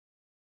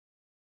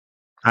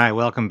Hi,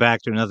 welcome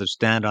back to another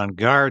Stand on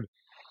Guard.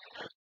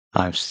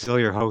 I'm still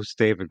your host,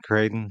 David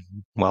Creighton.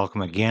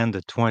 Welcome again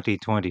to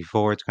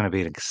 2024. It's going to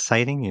be an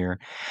exciting year.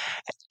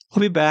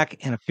 We'll be back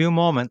in a few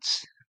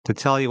moments to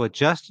tell you what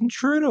Justin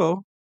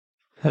Trudeau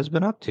has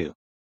been up to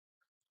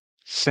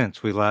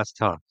since we last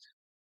talked.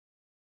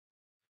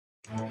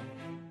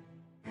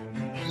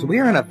 So we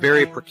are in a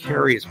very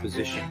precarious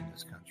position in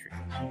this country.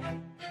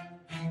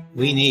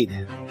 We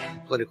need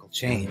political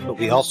change, but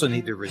we also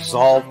need the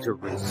resolve to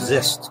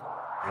resist.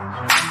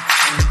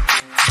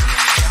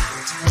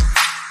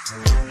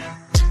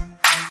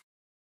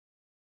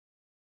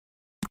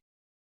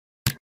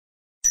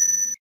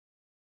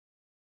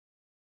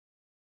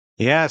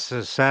 Yes,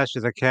 as Sasha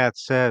the Cat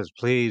says,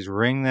 please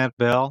ring that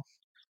bell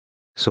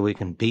so we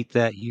can beat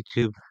that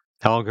YouTube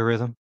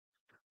algorithm.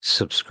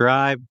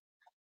 Subscribe,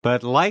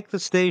 but like the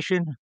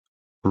station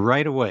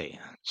right away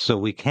so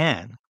we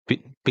can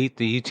beat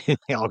the YouTube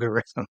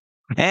algorithm.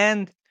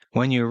 And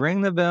when you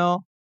ring the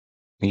bell,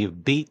 you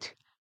beat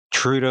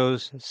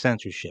Trudeau's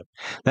censorship.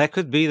 That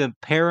could be the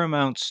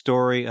paramount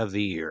story of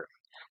the year.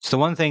 It's the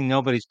one thing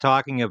nobody's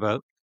talking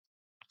about.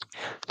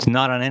 It's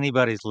not on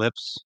anybody's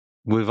lips.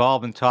 We've all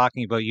been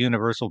talking about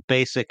universal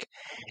basic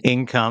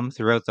income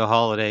throughout the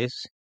holidays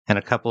and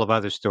a couple of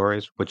other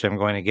stories, which I'm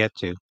going to get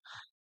to.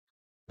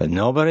 But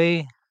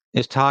nobody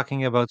is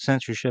talking about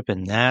censorship,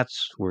 and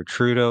that's where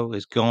Trudeau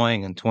is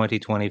going in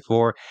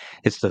 2024.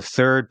 It's the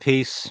third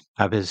piece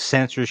of his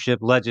censorship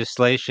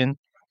legislation.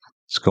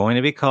 It's going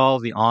to be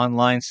called the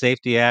Online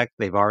Safety Act.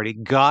 They've already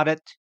got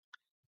it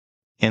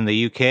in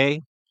the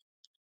UK.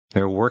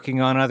 They're working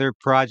on other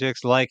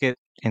projects like it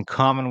in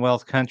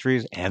Commonwealth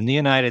countries and the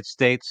United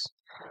States.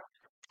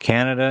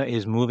 Canada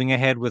is moving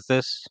ahead with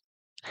this.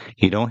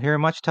 You don't hear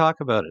much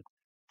talk about it,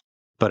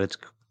 but it's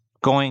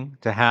going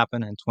to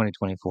happen in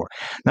 2024.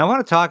 Now, I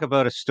want to talk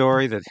about a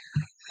story that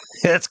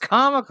it's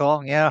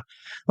comical. Yeah.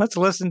 Let's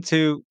listen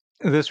to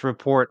this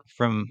report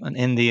from an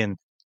Indian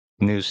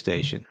news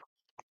station.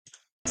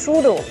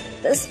 Trudeau,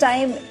 this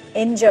time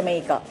in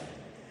Jamaica.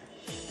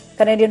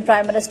 Canadian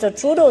Prime Minister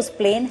Trudeau's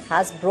plane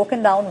has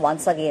broken down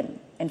once again.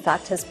 In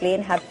fact, his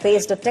plane had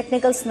faced a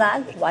technical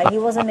snag while he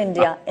was in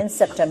India in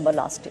September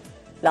last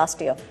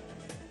year.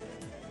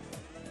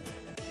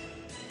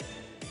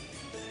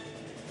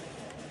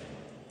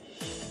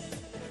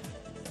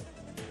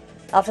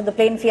 After the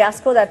plane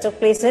fiasco that took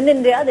place in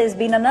India, there's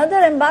been another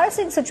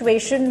embarrassing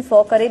situation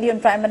for Canadian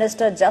Prime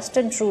Minister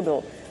Justin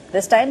Trudeau.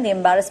 This time, the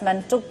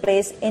embarrassment took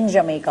place in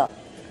Jamaica.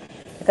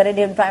 The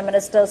Canadian Prime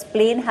Minister's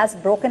plane has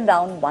broken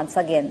down once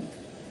again.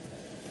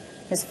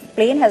 His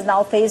plane has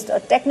now faced a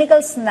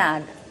technical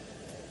snag.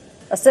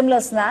 A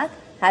similar snag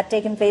had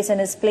taken place in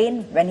his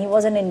plane when he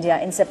was in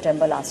India in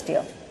September last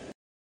year.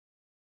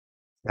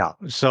 Yeah,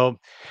 so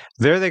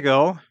there they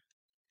go.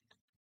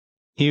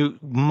 You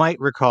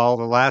might recall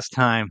the last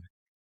time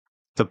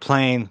the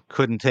plane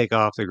couldn't take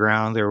off the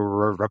ground, there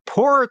were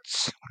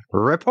reports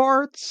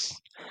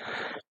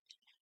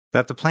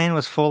that the plane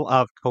was full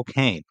of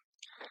cocaine.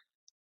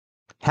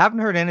 Haven't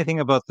heard anything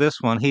about this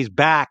one. He's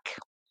back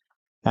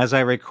as I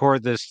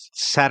record this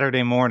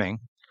Saturday morning.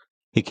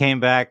 He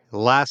came back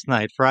last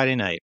night, Friday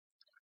night,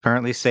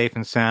 apparently safe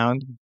and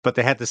sound, but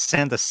they had to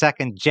send a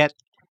second jet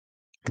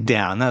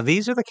down. Now,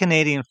 these are the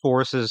Canadian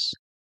Forces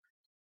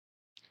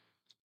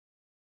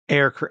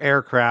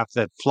aircraft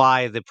that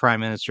fly the Prime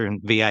Minister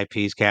and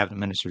VIPs, cabinet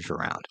ministers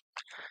around.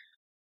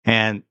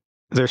 And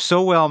they're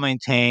so well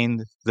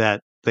maintained that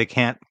they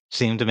can't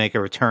seem to make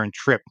a return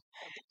trip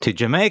to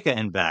Jamaica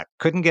and back.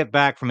 Couldn't get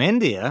back from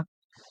India,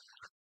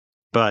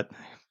 but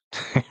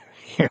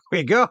here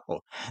we go.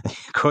 They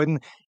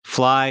couldn't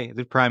fly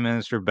the Prime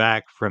Minister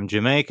back from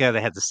Jamaica.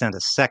 They had to send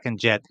a second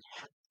jet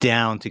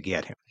down to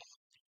get him.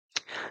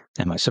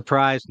 Am I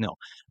surprised? No.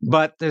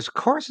 But there's, of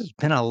course, has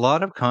been a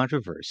lot of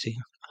controversy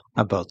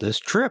about this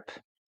trip.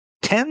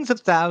 Tens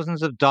of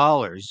thousands of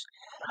dollars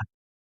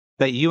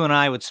that you and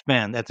I would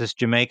spend at this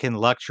Jamaican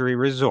luxury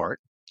resort.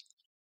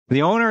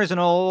 The owner is an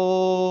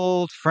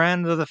old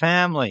friend of the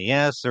family.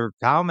 Yes, or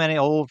how many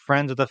old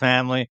friends of the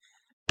family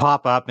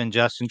pop up in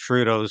Justin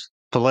Trudeau's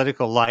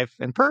political life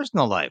and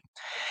personal life?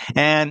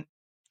 And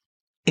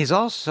he's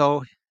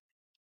also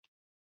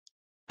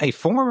a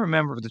former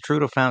member of the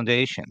Trudeau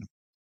Foundation,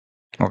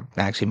 or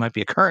actually might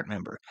be a current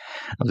member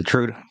of the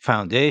Trudeau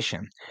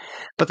Foundation.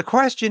 But the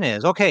question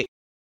is, okay,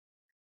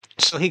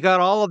 so he got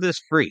all of this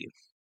free.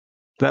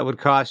 That would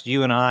cost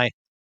you and I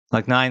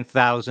like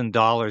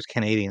 $9,000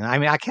 Canadian. I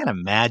mean, I can't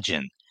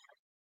imagine,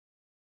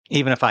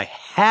 even if I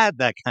had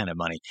that kind of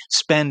money,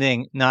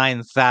 spending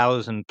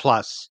 9,000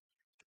 plus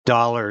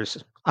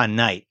dollars a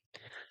night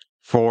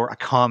for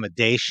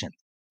accommodation.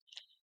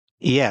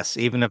 Yes,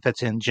 even if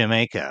it's in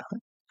Jamaica,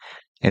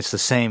 it's the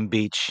same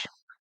beach,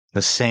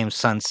 the same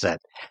sunset,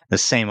 the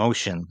same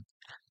ocean,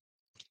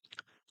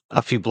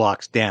 a few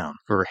blocks down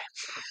for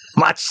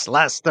much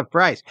less the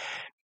price.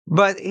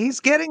 But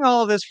he's getting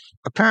all of this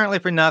apparently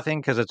for nothing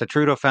because it's a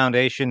Trudeau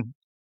Foundation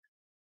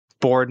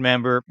board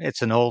member.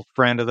 It's an old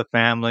friend of the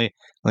family.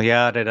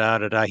 Yeah, da da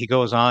da da. He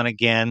goes on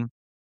again.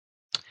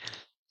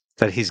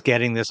 that he's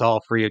getting this all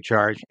free of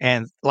charge.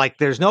 And like,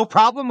 there's no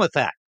problem with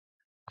that.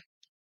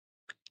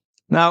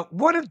 Now,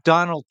 what if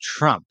Donald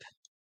Trump,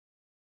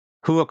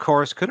 who of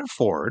course could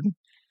afford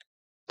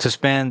to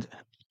spend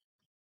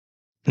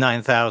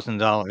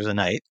 $9,000 a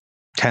night,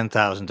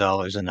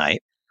 $10,000 a night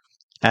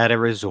at a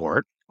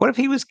resort, what if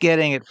he was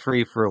getting it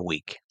free for a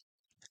week?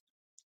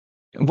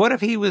 What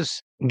if he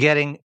was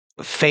getting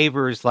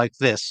favors like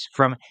this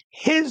from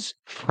his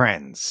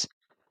friends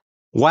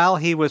while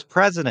he was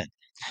president?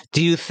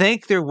 Do you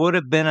think there would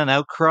have been an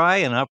outcry,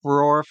 an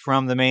uproar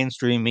from the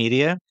mainstream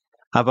media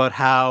about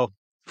how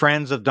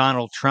friends of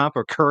Donald Trump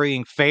are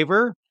currying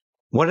favor?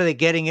 What are they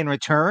getting in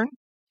return?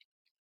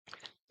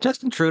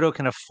 Justin Trudeau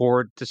can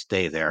afford to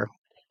stay there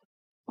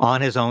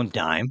on his own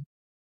dime.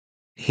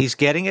 He's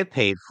getting it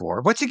paid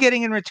for. What's he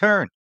getting in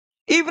return?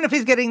 Even if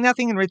he's getting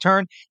nothing in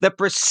return, the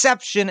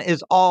perception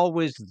is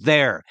always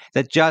there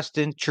that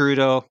Justin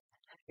Trudeau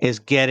is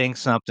getting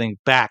something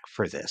back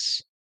for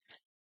this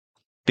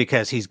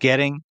because he's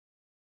getting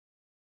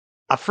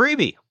a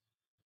freebie.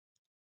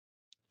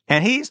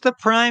 And he's the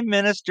Prime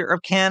Minister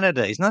of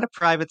Canada. He's not a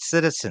private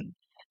citizen.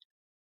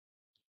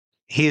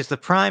 He is the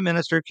Prime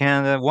Minister of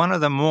Canada, one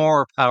of the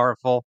more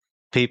powerful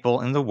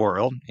people in the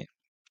world.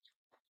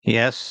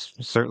 Yes,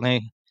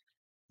 certainly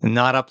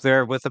not up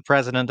there with the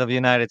President of the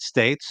United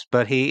States,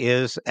 but he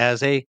is, as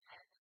the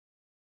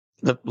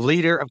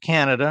leader of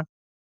Canada,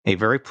 a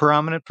very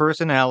prominent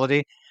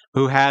personality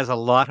who has a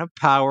lot of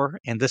power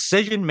and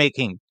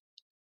decision-making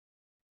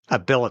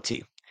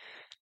ability.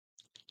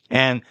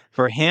 And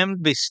for him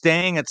to be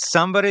staying at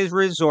somebody's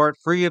resort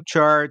free of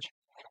charge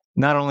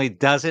not only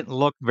doesn't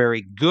look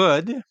very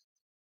good,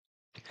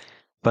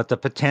 but the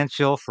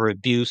potential for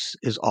abuse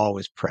is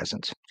always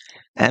present.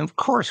 And of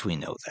course we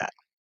know that.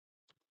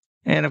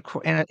 And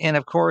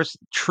of course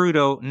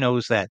Trudeau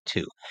knows that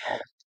too.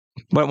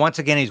 But once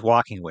again, he's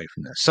walking away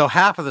from this. So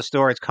half of the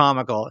story is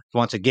comical.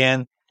 Once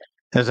again,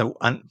 there's an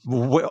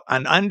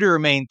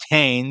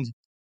under-maintained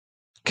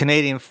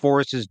Canadian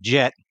Forces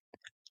jet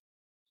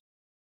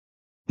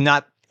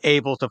not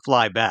able to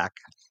fly back.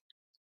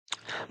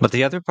 But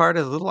the other part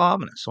is a little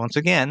ominous. Once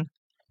again,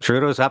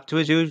 Trudeau's up to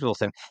his usual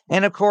thing.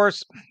 And of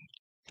course,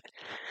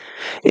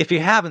 if you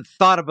haven't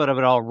thought about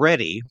it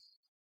already,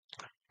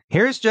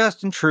 here's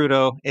Justin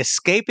Trudeau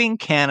escaping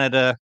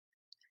Canada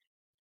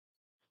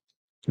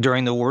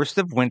during the worst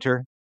of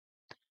winter,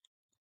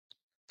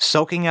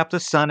 soaking up the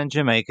sun in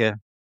Jamaica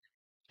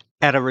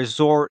at a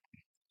resort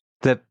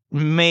that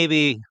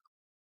maybe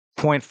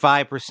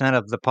 0.5%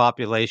 of the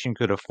population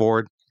could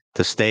afford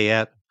to stay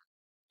at.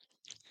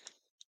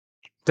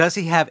 Does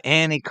he have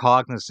any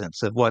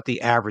cognizance of what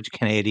the average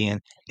Canadian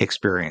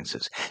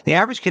experiences? The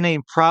average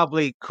Canadian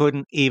probably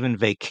couldn't even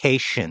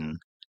vacation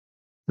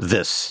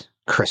this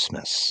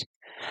Christmas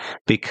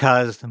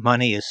because the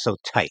money is so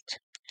tight,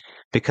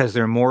 because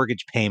their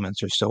mortgage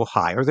payments are so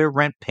high, or their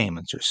rent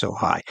payments are so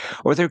high,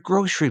 or their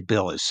grocery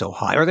bill is so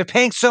high, or they're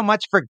paying so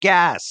much for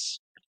gas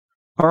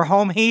or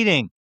home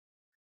heating.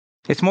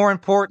 It's more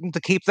important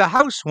to keep the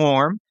house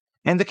warm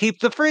and to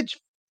keep the fridge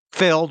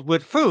filled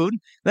with food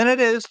than it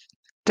is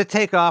to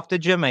take off to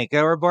Jamaica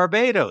or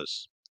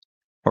Barbados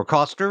or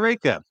Costa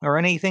Rica or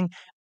anything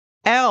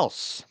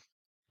else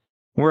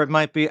where it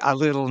might be a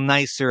little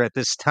nicer at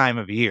this time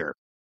of year.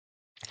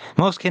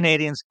 Most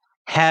Canadians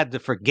had to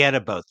forget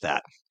about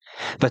that.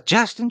 But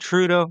Justin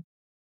Trudeau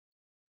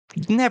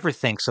never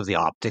thinks of the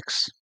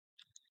optics,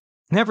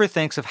 never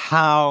thinks of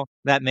how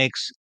that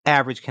makes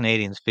average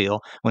Canadians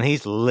feel when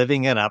he's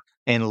living it up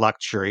in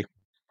luxury,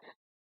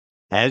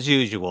 as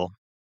usual,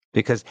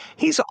 because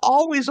he's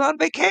always on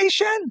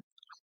vacation.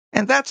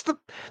 And that's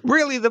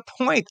really the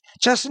point.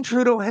 Justin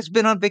Trudeau has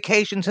been on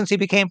vacation since he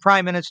became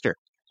prime minister.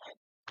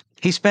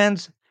 He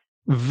spends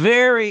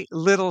very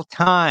little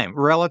time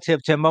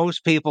relative to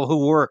most people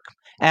who work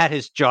at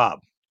his job.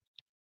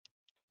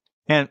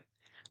 And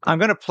I'm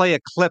going to play a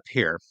clip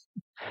here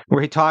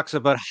where he talks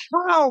about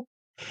how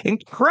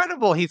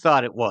incredible he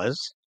thought it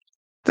was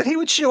that he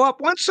would show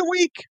up once a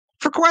week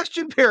for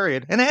question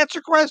period and answer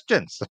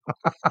questions.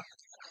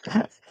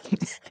 And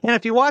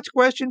if you watch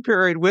question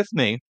period with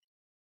me,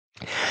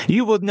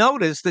 you will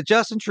notice that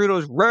Justin Trudeau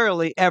is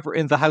rarely ever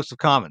in the House of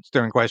Commons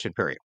during question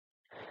period.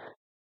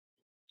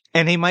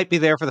 And he might be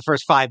there for the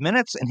first 5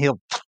 minutes and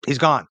he's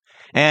gone.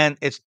 And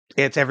it's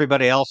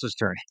everybody else's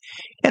turn.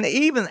 And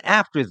even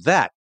after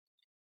that,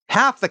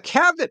 half the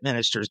cabinet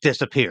ministers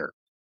disappear.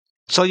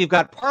 So you've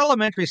got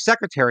parliamentary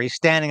secretaries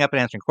standing up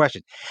and answering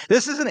questions.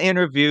 This is an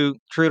interview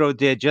Trudeau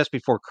did just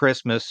before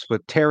Christmas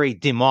with Terry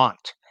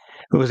Dumont,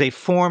 who is a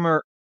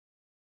former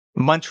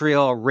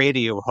Montreal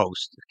radio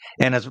host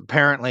and is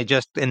apparently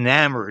just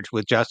enamored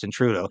with Justin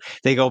Trudeau.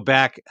 They go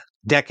back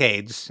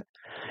decades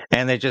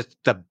and they're just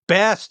the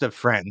best of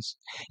friends.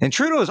 And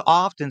Trudeau has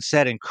often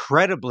said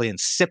incredibly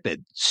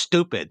insipid,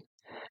 stupid,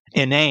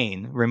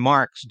 inane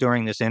remarks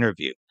during this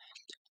interview.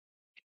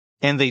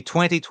 In the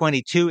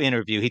 2022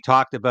 interview, he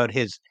talked about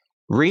his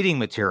reading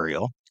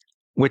material,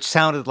 which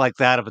sounded like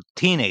that of a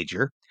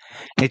teenager.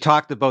 He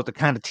talked about the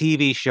kind of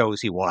TV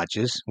shows he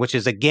watches, which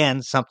is,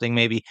 again, something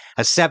maybe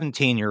a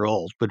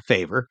 17-year-old would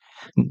favor.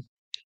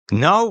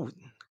 No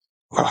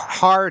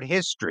hard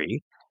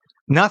history,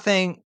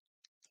 nothing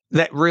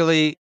that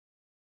really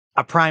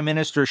a prime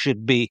minister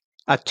should be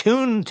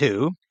attuned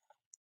to.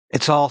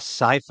 It's all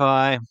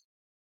sci-fi,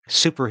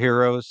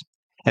 superheroes,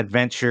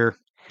 adventure,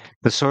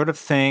 the sort of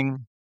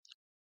thing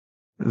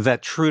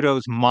that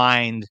Trudeau's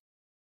mind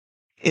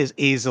is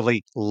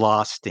easily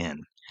lost in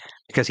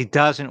because he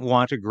doesn't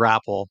want to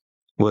grapple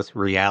with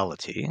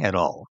reality at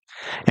all.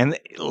 And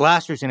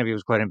last year's interview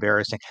was quite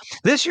embarrassing.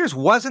 This year's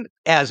wasn't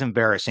as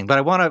embarrassing,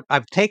 but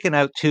I've taken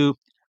out two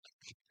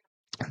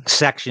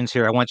sections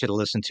here I want you to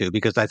listen to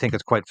because I think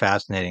it's quite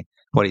fascinating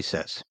what he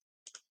says.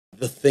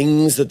 The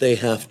things that they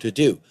have to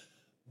do.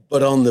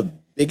 But on the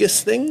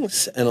biggest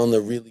things and on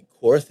the really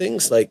core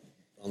things, like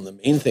on the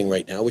main thing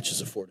right now, which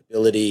is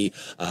affordability,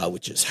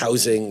 which is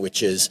housing,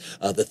 which is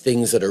the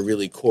things that are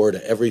really core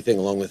to everything,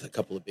 along with a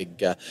couple of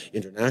big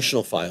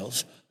international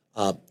files.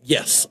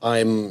 Yes,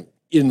 I'm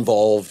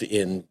involved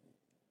in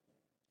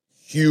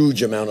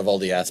huge amount of all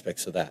the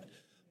aspects of that.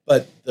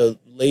 But the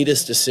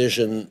latest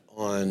decision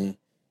on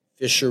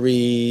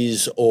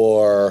fisheries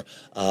or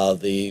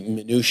the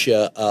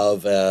minutia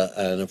of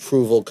an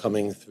approval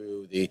coming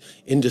through the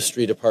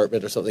industry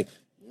department or something.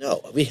 No,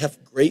 we have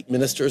great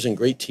ministers and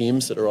great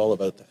teams that are all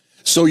about that.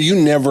 So you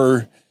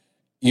never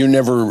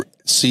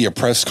see a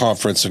press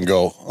conference and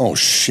go, oh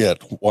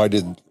shit, why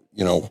did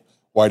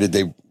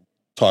they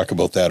talk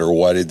about that, or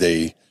why did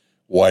they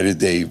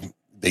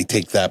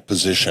take that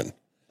position?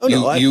 Oh,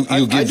 no, I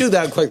do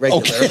that quite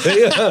regularly.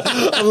 Okay.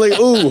 I'm like,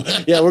 ooh,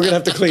 yeah, we're going to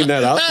have to clean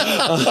that up.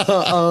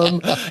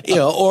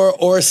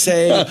 Or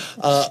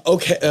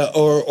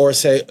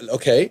say,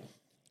 okay,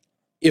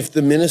 if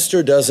the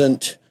minister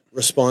doesn't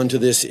respond to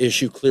this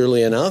issue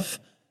clearly enough,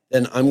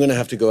 then I'm going to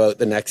have to go out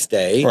the next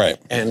day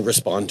and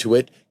respond to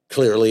it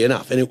clearly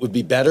enough. And it would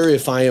be better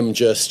if I am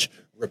just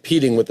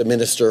repeating what the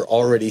minister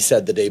already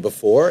said the day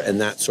before,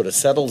 and that sort of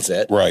settles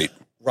it. Right.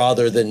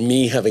 Rather than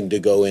me having to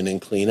go in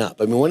and clean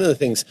up. I mean, one of the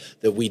things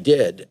that we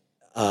did,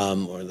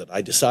 or that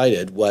I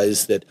decided,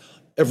 was that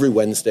every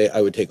Wednesday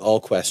I would take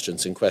all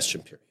questions in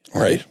question period.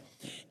 Right.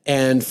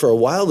 And for a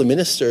while, the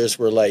ministers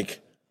were like,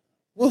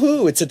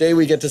 woohoo, it's a day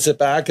we get to sit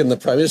back and the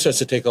prime minister has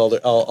to take all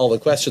the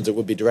questions that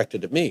would be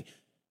directed at me.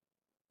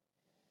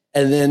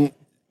 And then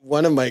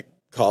one of my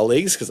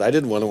colleagues, because I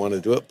didn't want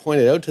to do it,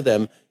 pointed out to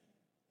them,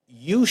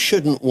 you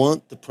shouldn't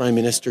want the prime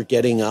minister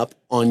getting up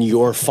on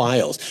your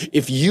files.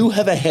 If you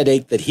have a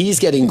headache that he's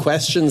getting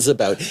questions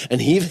about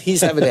and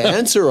he's having to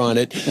answer on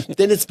it,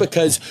 then it's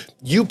because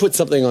you put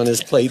something on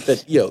his plate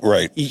that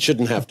he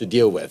shouldn't have to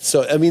deal with.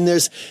 So I mean,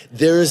 there's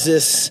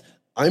this.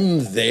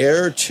 I'm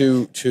there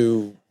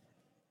to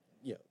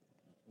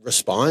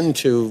respond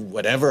to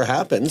whatever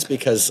happens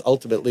because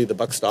ultimately the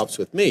buck stops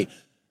with me.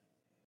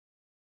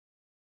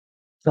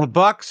 The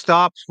buck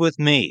stops with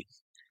me.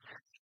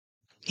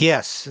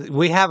 Yes,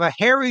 we have a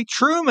Harry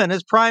Truman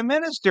as prime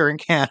minister in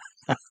Canada.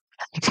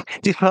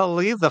 Do you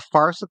believe the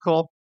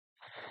farcical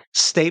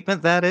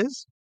statement that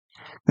is?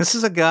 This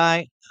is a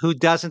guy who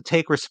doesn't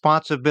take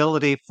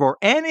responsibility for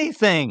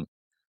anything.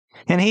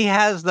 And he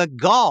has the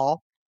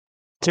gall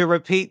to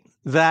repeat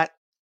that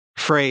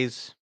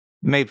phrase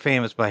made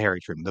famous by Harry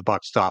Truman, the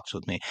buck stops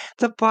with me.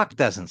 The buck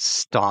doesn't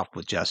stop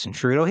with Justin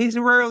Trudeau. He's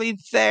rarely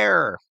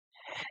there.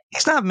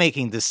 He's not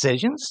making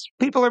decisions.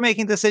 People are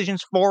making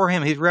decisions for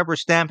him. He's rubber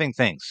stamping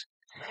things.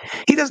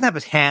 He doesn't have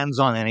his hands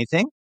on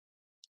anything.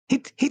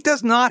 He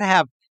does not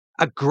have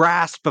a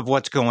grasp of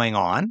what's going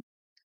on.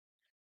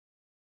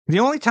 The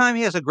only time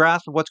he has a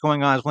grasp of what's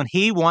going on is when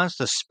he wants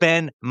to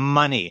spend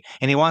money,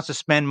 and he wants to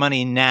spend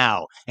money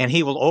now, and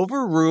he will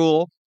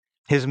overrule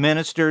his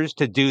ministers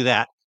to do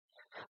that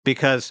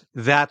because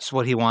that's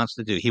what he wants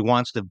to do. He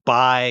wants to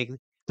buy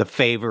the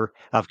favor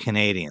of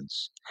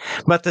Canadians.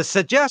 But to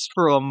suggest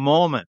for a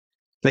moment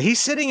that he's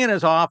sitting in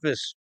his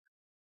office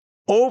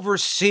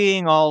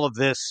overseeing all of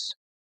this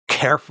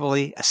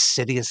carefully,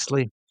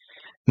 assiduously,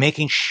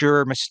 making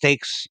sure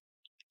mistakes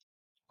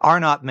are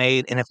not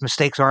made, and if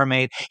mistakes are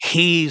made,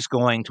 he's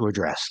going to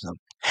address them.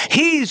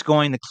 He's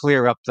going to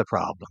clear up the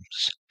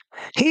problems.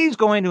 He's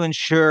going to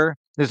ensure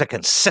there's a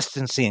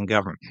consistency in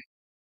government.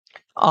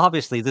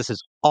 Obviously, this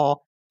is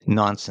all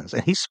nonsense,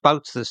 and he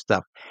spouts this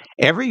stuff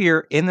every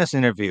year in this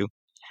interview,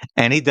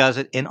 and he does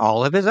it in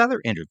all of his other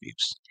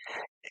interviews.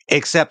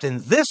 Except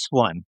in this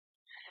one,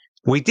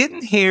 we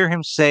didn't hear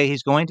him say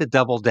he's going to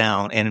double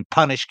down and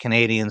punish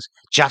Canadians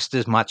just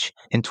as much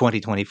in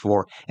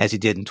 2024 as he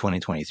did in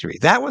 2023.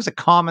 That was a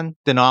common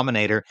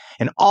denominator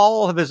in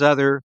all of his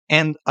other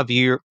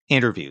end-of-year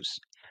interviews.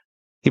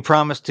 He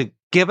promised to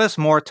give us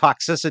more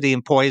toxicity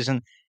and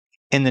poison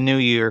in the new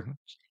year,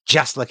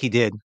 just like he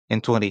did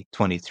in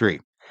 2023.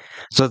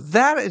 So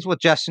that is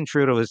what Justin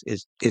Trudeau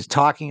is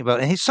talking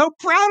about. And he's so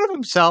proud of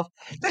himself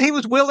that he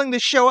was willing to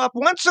show up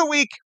once a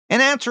week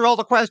and answer all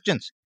the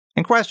questions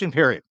in question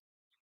period.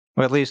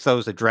 Or at least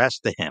those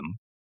addressed to him.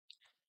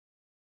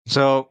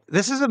 So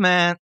this is a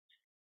man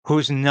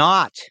who's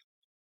not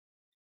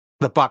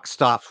the buck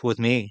stops with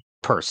me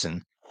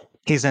person.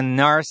 He's a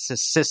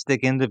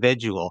narcissistic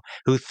individual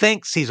who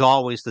thinks he's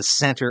always the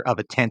center of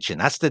attention.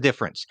 That's the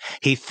difference.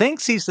 He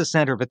thinks he's the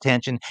center of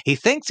attention. He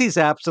thinks he's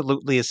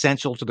absolutely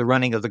essential to the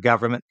running of the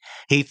government.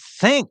 He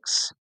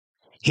thinks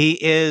he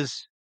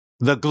is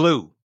the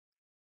glue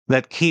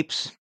that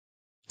keeps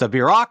the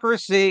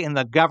bureaucracy and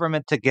the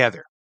government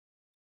together.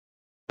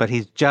 But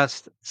he's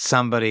just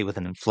somebody with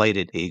an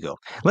inflated ego.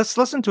 Let's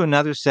listen to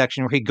another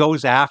section where he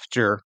goes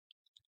after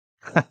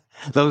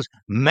those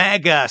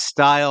MAGA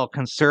style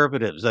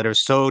conservatives that are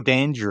so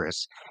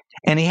dangerous.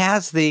 And he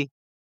has the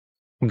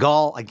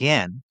gall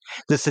again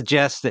to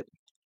suggest that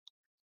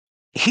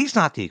he's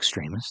not the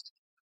extremist.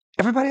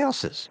 Everybody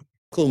else is.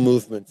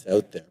 Movements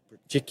out there,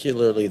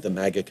 particularly the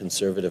MAGA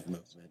conservative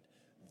movement,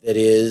 that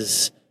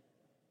is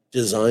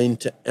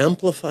designed to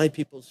amplify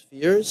people's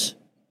fears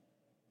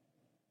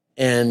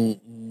and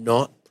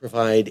not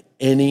provide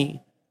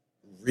any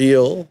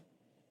real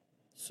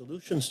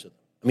solutions to them.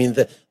 I mean,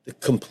 the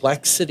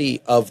complexity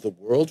of the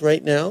world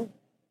right now,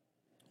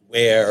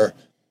 where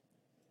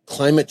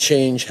climate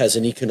change has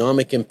an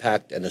economic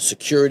impact and a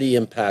security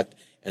impact,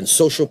 and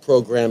social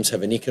programs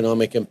have an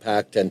economic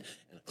impact and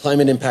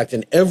climate impact,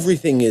 and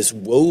everything is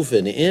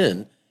woven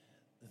in,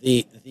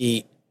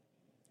 the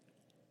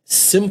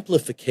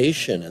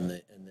simplification and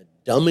the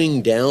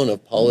dumbing down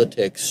of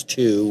politics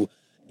to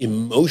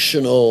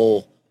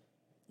emotional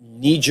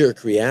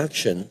knee-jerk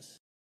reactions.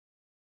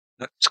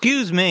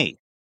 Excuse me,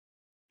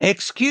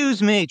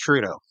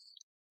 Trudeau.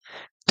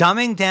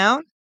 Dumbing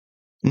down,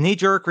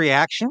 knee-jerk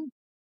reaction,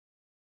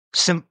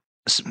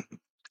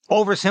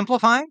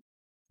 oversimplifying.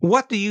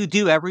 What do you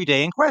do every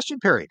day in question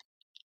period?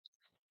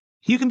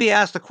 You can be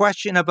asked a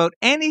question about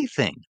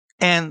anything,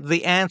 and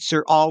the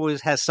answer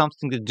always has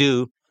something to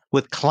do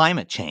with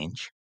climate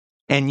change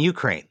and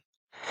Ukraine.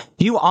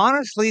 You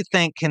honestly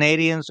think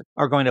Canadians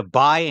are going to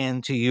buy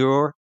into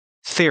your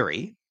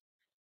theory,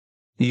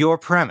 your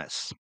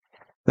premise,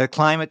 that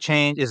climate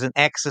change is an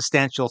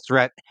existential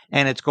threat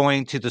and it's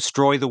going to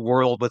destroy the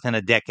world within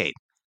a decade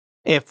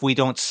if we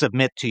don't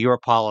submit to your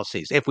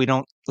policies, if we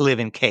don't live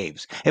in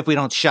caves, if we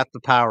don't shut the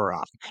power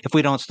off, if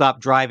we don't stop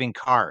driving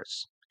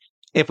cars,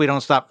 if we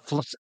don't stop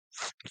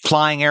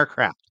flying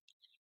aircraft,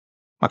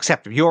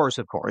 except yours,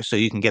 of course, so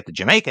you can get the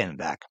Jamaican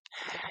back.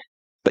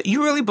 But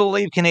you really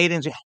believe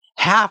Canadians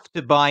have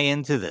to buy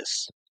into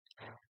this?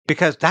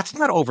 Because that's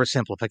not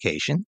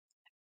oversimplification.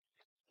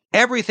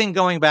 Everything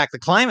going back to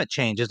climate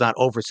change is not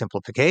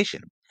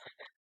oversimplification.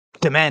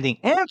 Demanding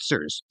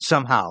answers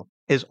somehow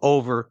is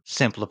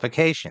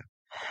oversimplification.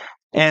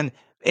 And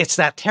it's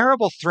that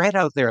terrible threat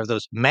out there of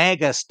those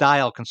MAGA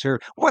style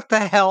conservatives. What the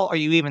hell are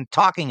you even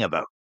talking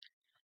about?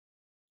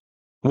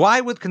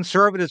 Why would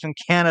conservatives in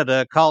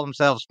Canada call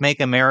themselves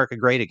Make America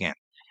Great Again?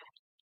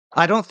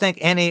 I don't think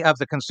any of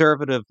the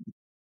conservative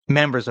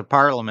members of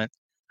parliament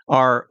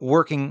are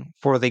working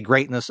for the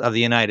greatness of the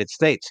United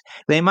States.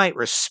 They might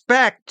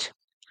respect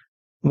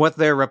what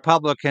their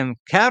Republican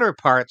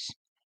counterparts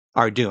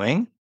are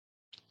doing,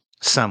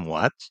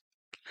 somewhat.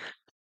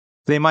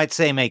 They might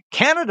say, make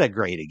Canada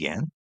great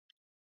again.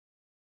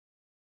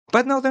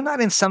 But no, they're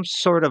not in some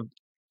sort of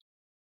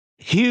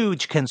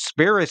huge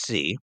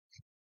conspiracy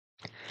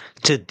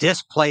to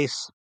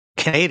displace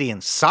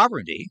Canadian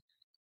sovereignty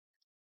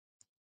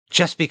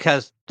just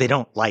because they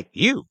don't like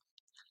you.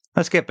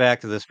 Let's get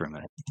back to this for a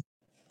minute.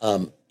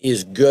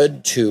 Is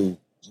good to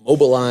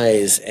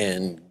mobilize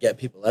and get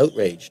people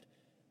outraged,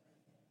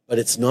 but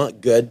it's not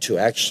good to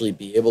actually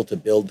be able to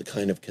build the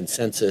kind of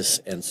consensus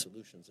and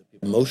solutions.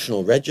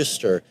 Emotional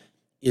register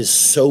is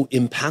so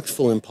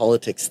impactful in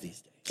politics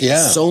these days.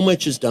 Yeah. So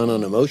much is done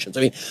on emotions.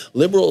 I mean,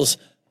 liberals,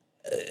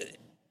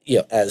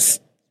 as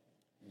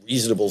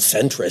reasonable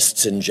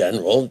centrists in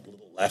general, a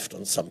little left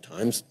on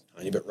sometimes, a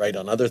tiny bit right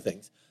on other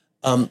things,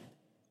 are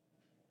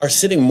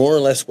sitting more or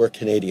less where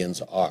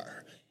Canadians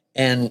are.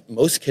 And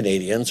most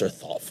Canadians are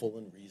thoughtful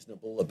and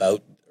reasonable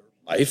about their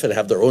life and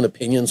have their own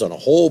opinions on a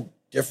whole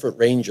different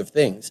range of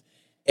things.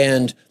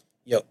 And,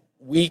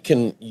 we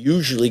can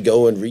usually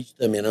go and reach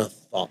them in a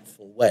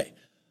thoughtful way.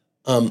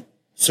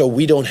 So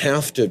we don't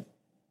have to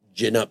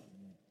gin up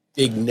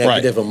big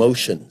negative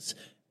emotions.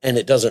 And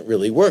it doesn't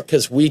really work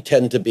because we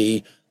tend to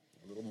be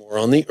a little more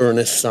on the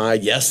earnest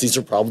side. Yes, these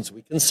are problems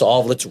we can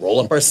solve. Let's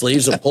roll up our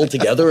sleeves and pull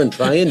together and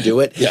try and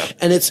do it. Yeah.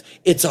 And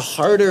it's a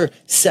harder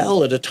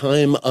sell at a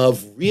time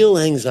of real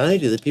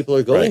anxiety that people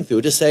are going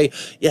through to say,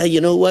 yeah,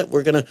 you know what,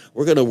 we're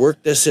gonna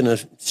work this in a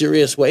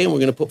serious way and we're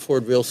gonna put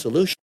forward real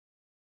solutions.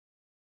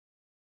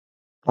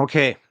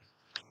 Okay.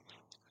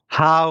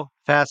 How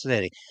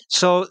fascinating.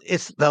 So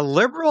it's the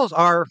Liberals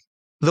are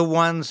the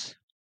ones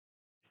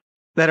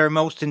that are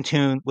most in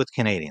tune with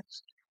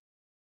Canadians.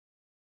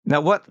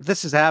 Now,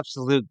 this is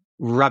absolute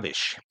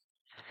rubbish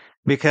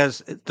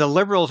because the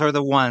Liberals are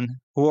the one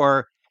who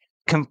are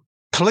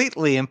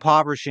completely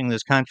impoverishing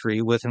this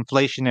country with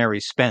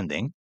inflationary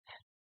spending,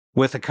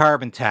 with a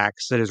carbon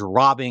tax that is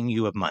robbing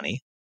you of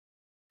money,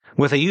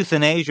 with a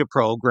euthanasia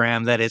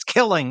program that is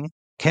killing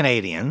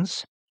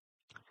Canadians,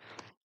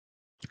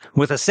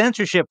 with a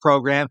censorship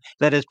program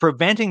that is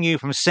preventing you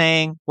from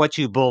saying what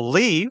you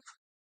believe,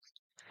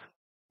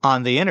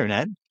 on the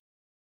internet,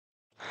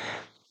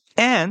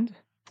 and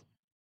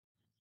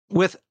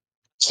with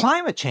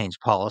climate change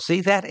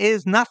policy that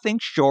is nothing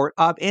short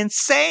of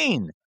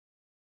insane,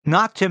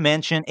 not to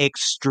mention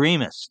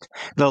extremist.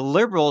 The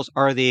Liberals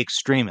are the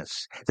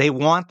extremists. They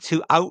want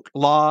to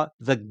outlaw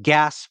the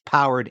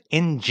gas-powered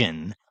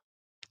engine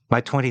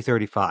by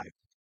 2035.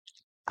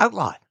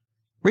 Outlaw it.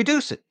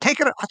 Reduce it. Take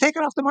it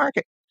off the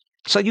market.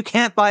 So you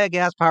can't buy a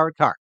gas-powered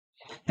car.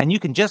 And you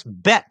can just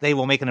bet they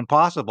will make it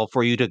impossible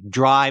for you to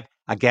drive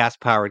a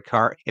gas-powered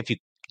car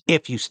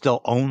if you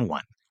still own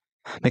one,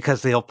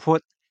 because they'll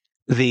put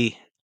the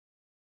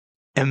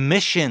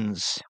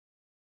emissions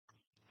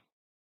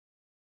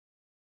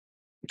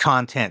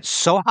content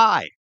so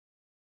high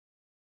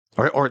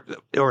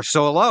or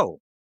so low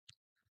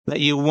that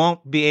you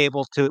won't be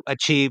able to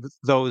achieve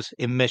those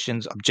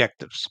emissions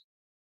objectives.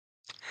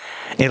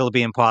 It'll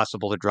be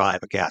impossible to drive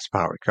a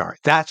gas-powered car.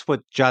 That's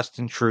what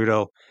Justin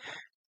Trudeau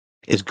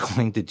is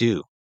going to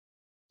do.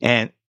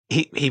 And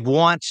he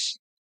wants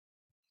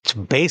to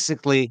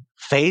basically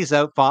phase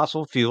out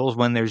fossil fuels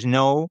when there's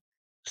no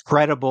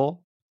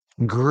credible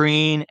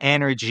green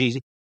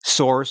energy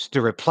source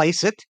to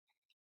replace it.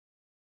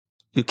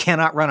 You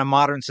cannot run a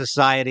modern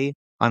society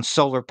on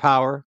solar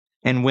power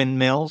and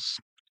windmills.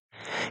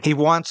 He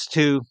wants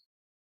to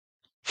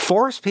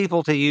force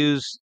people to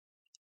use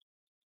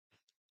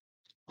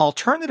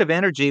alternative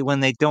energy when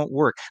they don't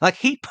work, like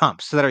heat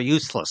pumps that are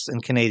useless in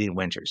Canadian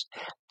winters.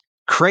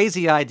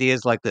 Crazy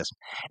ideas like this.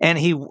 And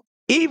he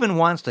even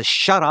wants to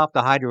shut off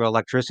the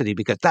hydroelectricity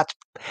because that's,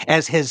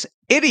 as his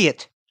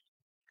idiot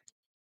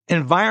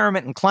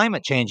environment and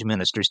climate change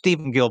minister,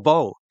 Stephen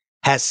Guilbeault,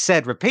 has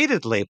said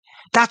repeatedly,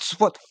 that's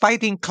what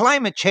fighting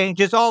climate change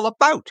is all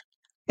about.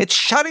 It's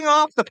shutting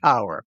off the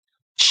power,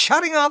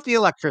 shutting off the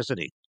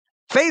electricity,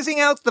 phasing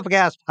out the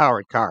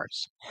gas-powered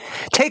cars,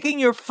 taking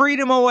your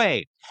freedom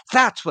away.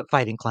 That's what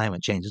fighting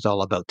climate change is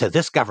all about to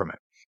this government.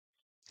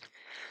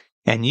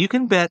 And you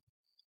can bet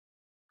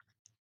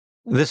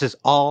this is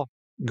all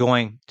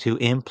going to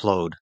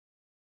implode,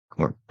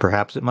 or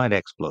perhaps it might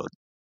explode,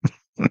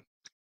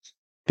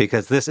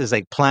 because this is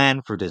a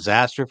plan for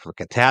disaster, for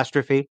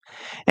catastrophe.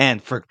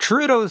 And for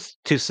Trudeau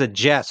to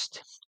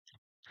suggest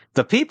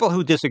the people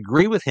who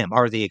disagree with him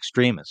are the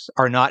extremists,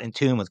 are not in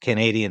tune with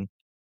Canadian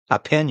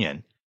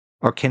opinion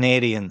or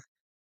Canadian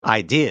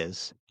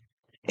ideas,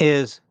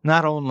 is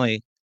not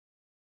only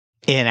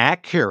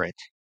inaccurate,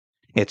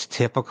 it's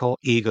typical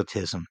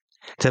egotism,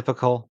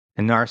 typical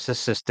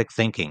narcissistic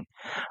thinking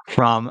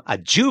from a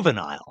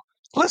juvenile.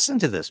 Listen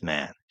to this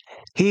man.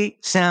 He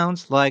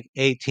sounds like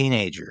a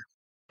teenager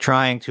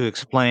trying to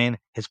explain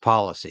his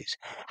policies.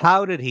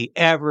 How did he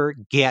ever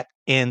get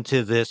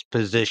into this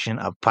position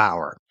of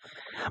power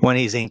when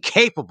he's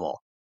incapable,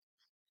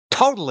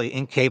 totally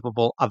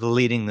incapable of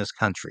leading this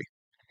country?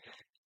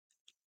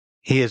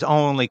 He is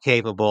only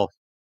capable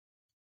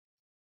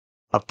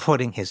of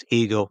putting his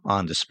ego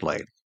on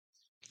display.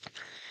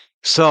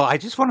 So I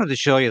just wanted to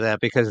show you that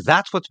because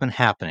that's what's been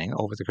happening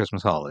over the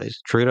Christmas holidays.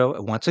 Trudeau,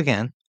 once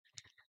again,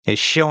 is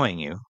showing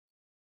you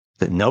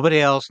that nobody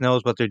else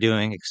knows what they're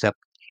doing except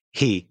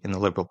he in the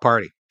Liberal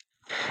Party.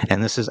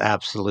 And this is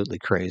absolutely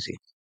crazy.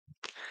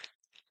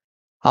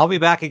 I'll be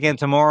back again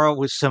tomorrow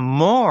with some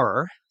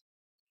more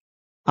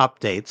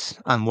updates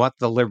on what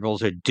the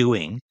Liberals are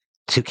doing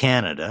to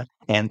Canada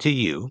and to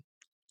you.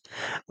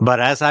 But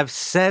as I've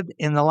said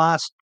in the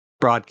last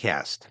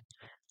broadcast,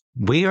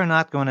 we are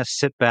not going to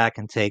sit back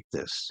and take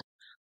this.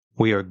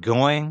 We are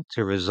going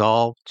to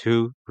resolve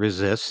to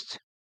resist.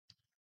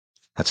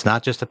 That's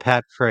not just a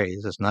pat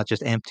phrase. It's not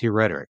just empty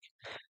rhetoric.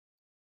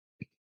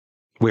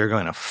 We're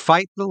going to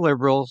fight the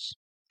Liberals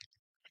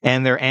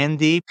and their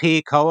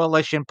NDP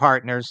coalition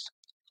partners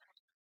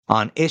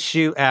on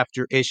issue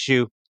after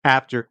issue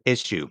after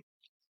issue.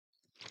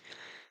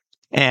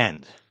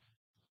 And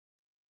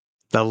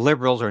the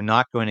Liberals are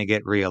not going to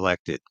get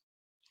reelected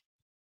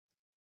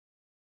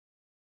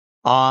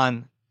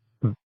on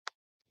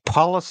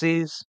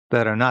policies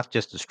that are not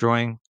just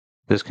destroying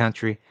this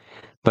country,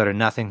 but are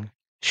nothing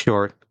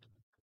short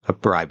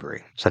of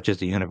bribery, such as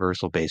the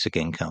universal basic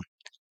income,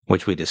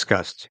 which we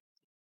discussed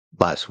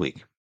last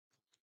week.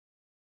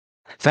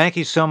 Thank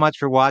you so much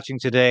for watching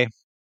today.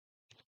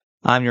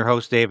 I'm your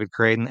host, David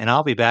Creighton, and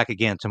I'll be back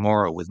again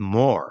tomorrow with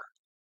more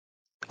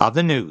of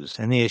the news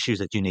and the issues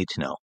that you need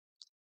to know.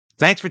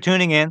 Thanks for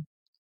tuning in.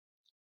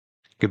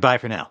 Goodbye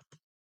for now.